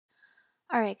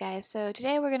Alright guys, so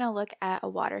today we're going to look at a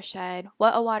watershed,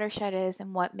 what a watershed is,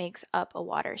 and what makes up a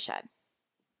watershed.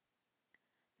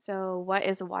 So what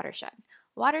is a watershed?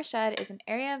 A watershed is an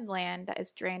area of land that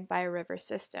is drained by a river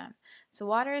system. So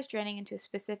water is draining into a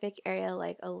specific area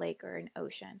like a lake or an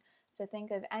ocean. So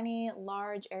think of any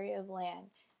large area of land,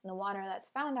 and the water that's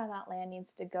found on that land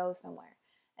needs to go somewhere,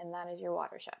 and that is your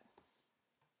watershed.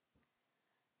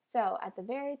 So at the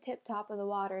very tip top of the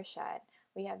watershed,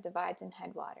 we have divides and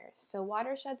headwaters. So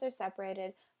watersheds are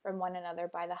separated from one another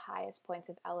by the highest points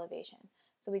of elevation.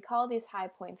 So we call these high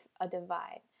points a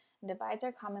divide. And divides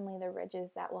are commonly the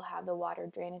ridges that will have the water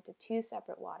drain into two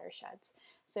separate watersheds.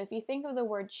 So if you think of the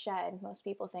word shed, most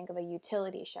people think of a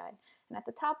utility shed. And at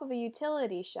the top of a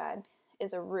utility shed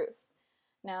is a roof.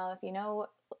 Now, if you know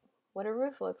what a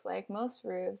roof looks like, most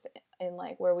roofs in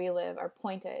like where we live are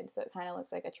pointed, so it kind of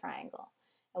looks like a triangle.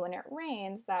 And when it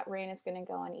rains, that rain is going to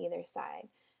go on either side.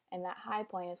 And that high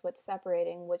point is what's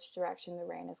separating which direction the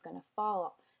rain is going to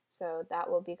fall. So that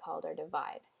will be called our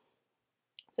divide.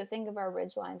 So think of our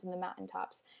ridge lines and the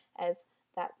mountaintops as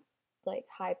that like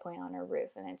high point on our roof,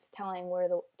 and it's telling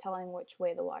which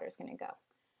way the water is going to go.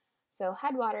 So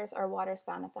headwaters are waters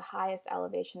found at the highest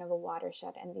elevation of a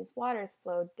watershed, and these waters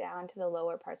flow down to the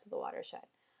lower parts of the watershed.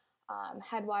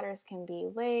 Headwaters can be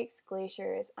lakes,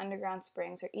 glaciers, underground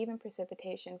springs, or even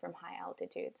precipitation from high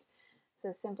altitudes.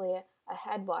 So simply a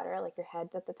headwater, like your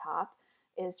head's at the top,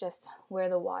 is just where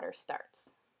the water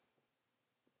starts.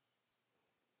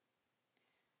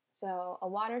 So a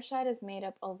watershed is made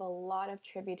up of a lot of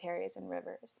tributaries and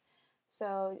rivers.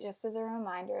 So just as a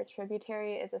reminder, a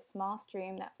tributary is a small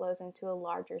stream that flows into a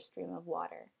larger stream of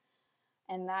water.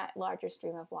 And that larger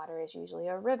stream of water is usually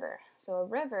a river. So a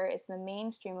river is the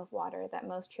main stream of water that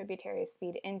most tributaries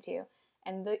feed into,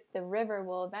 and the river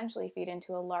will eventually feed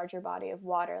into a larger body of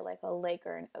water like a lake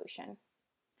or an ocean.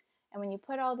 And when you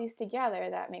put all these together,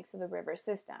 that makes the river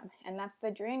system, and that's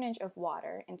the drainage of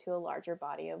water into a larger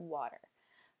body of water.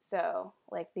 So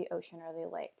like the ocean or the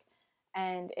lake.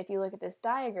 And if you look at this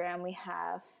diagram, we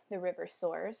have the river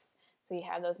source. So you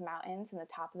have those mountains, and the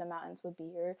top of the mountains would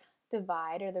be your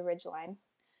divide or the ridge line.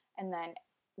 And then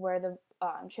where the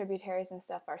tributaries and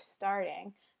stuff are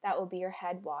starting, that will be your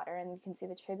headwater. And you can see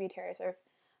the tributaries are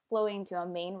flowing to a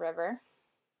main river.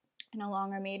 And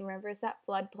along our main river is that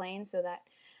floodplain, so that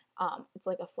it's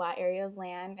like a flat area of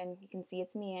land, and you can see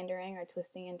it's meandering or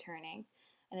twisting and turning.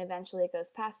 And eventually it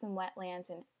goes past some wetlands,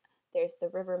 and there's the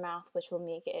river mouth, which will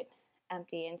make it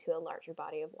empty into a larger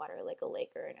body of water like a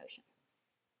lake or an ocean.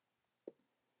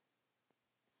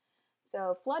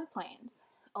 So floodplains.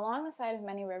 Along the side of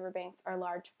many riverbanks are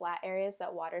large flat areas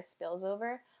that water spills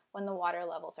over when the water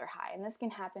levels are high. And this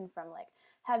can happen from like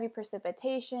heavy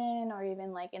precipitation or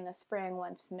even like in the spring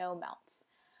when snow melts.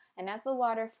 And as the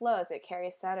water flows, it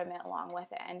carries sediment along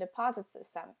with it and deposits the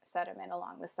sediment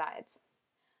along the sides.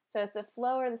 So as the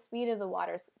flow or the speed of the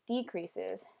water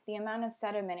decreases, the amount of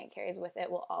sediment it carries with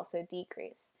it will also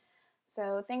decrease.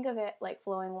 So think of it like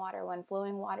flowing water. When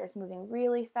flowing water is moving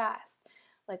really fast,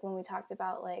 like when we talked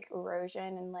about like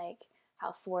erosion and like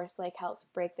how force like helps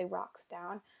break the rocks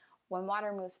down, when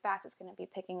water moves fast, it's going to be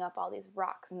picking up all these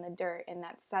rocks and the dirt and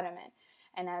that sediment.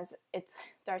 And as it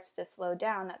starts to slow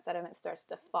down, that sediment starts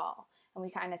to fall, and we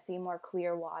kind of see more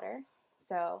clear water.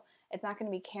 So it's not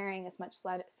going to be carrying as much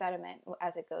sediment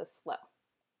as it goes slow.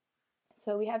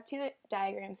 So we have two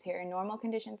diagrams here, normal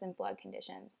conditions and flood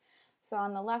conditions. So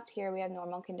on the left here, we have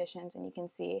normal conditions, and you can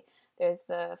see there's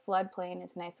the floodplain,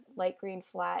 it's a nice light green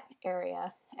flat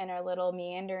area, and our little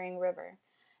meandering river.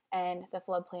 And the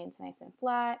floodplain's nice and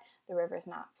flat, the river's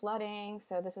not flooding,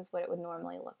 so this is what it would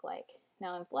normally look like.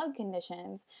 Now in flood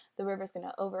conditions, the river's going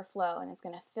to overflow, and it's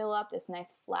going to fill up this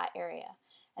nice flat area.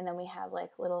 And then we have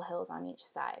like little hills on each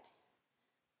side.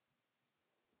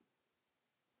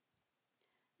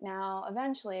 Now,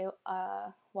 eventually,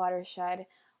 a watershed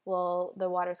the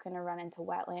water's going to run into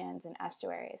wetlands and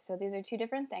estuaries. So these are two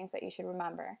different things that you should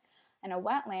remember. And a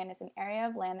wetland is an area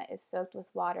of land that is soaked with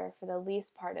water for the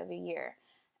least part of a year.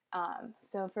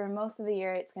 So for most of the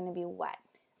year, it's going to be wet.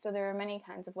 So there are many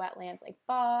kinds of wetlands like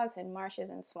bogs and marshes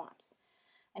and swamps.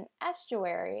 An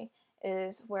estuary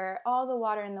is where all the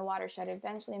water in the watershed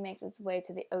eventually makes its way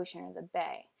to the ocean or the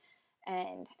bay.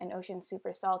 And an ocean's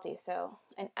super salty, so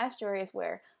an estuary is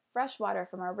where fresh water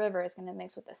from our river is going to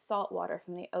mix with the salt water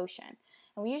from the ocean.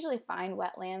 And we usually find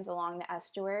wetlands along the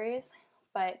estuaries,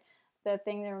 but the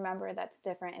thing to remember that's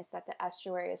different is that the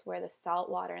estuary is where the salt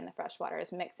water and the fresh water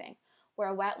is mixing,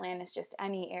 where a wetland is just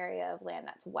any area of land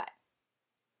that's wet.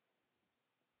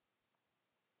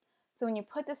 So when you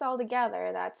put this all together,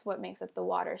 that's what makes up the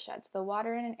watershed. So the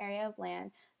water in an area of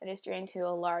land that is drained to a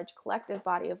large collective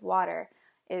body of water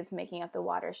is making up the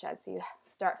watershed. So you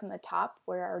start from the top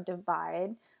where our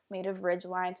divide made of ridge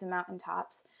lines and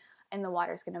mountaintops, and the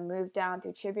water is going to move down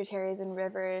through tributaries and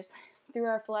rivers, through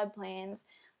our floodplains,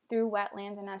 through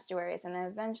wetlands and estuaries, and then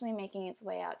eventually making its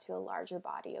way out to a larger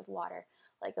body of water,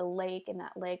 like a lake, and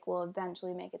that lake will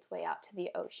eventually make its way out to the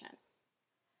ocean.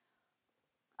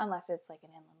 Unless it's like an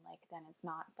inland lake, then it's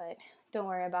not, but don't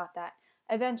worry about that.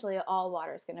 Eventually, all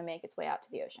water is going to make its way out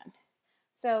to the ocean.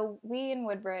 So we in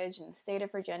Woodbridge in the state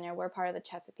of Virginia, we're part of the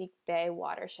Chesapeake Bay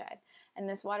watershed. And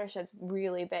this watershed's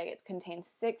really big. It contains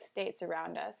 6 states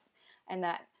around us. And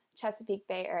that Chesapeake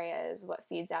Bay area is what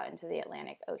feeds out into the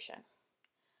Atlantic Ocean.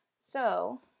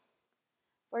 So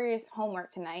for your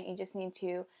homework tonight, you just need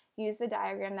to use the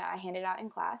diagram that I handed out in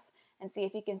class and see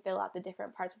if you can fill out the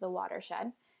different parts of the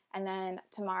watershed. And then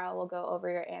tomorrow we'll go over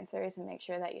your answers and make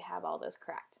sure that you have all those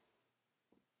correct.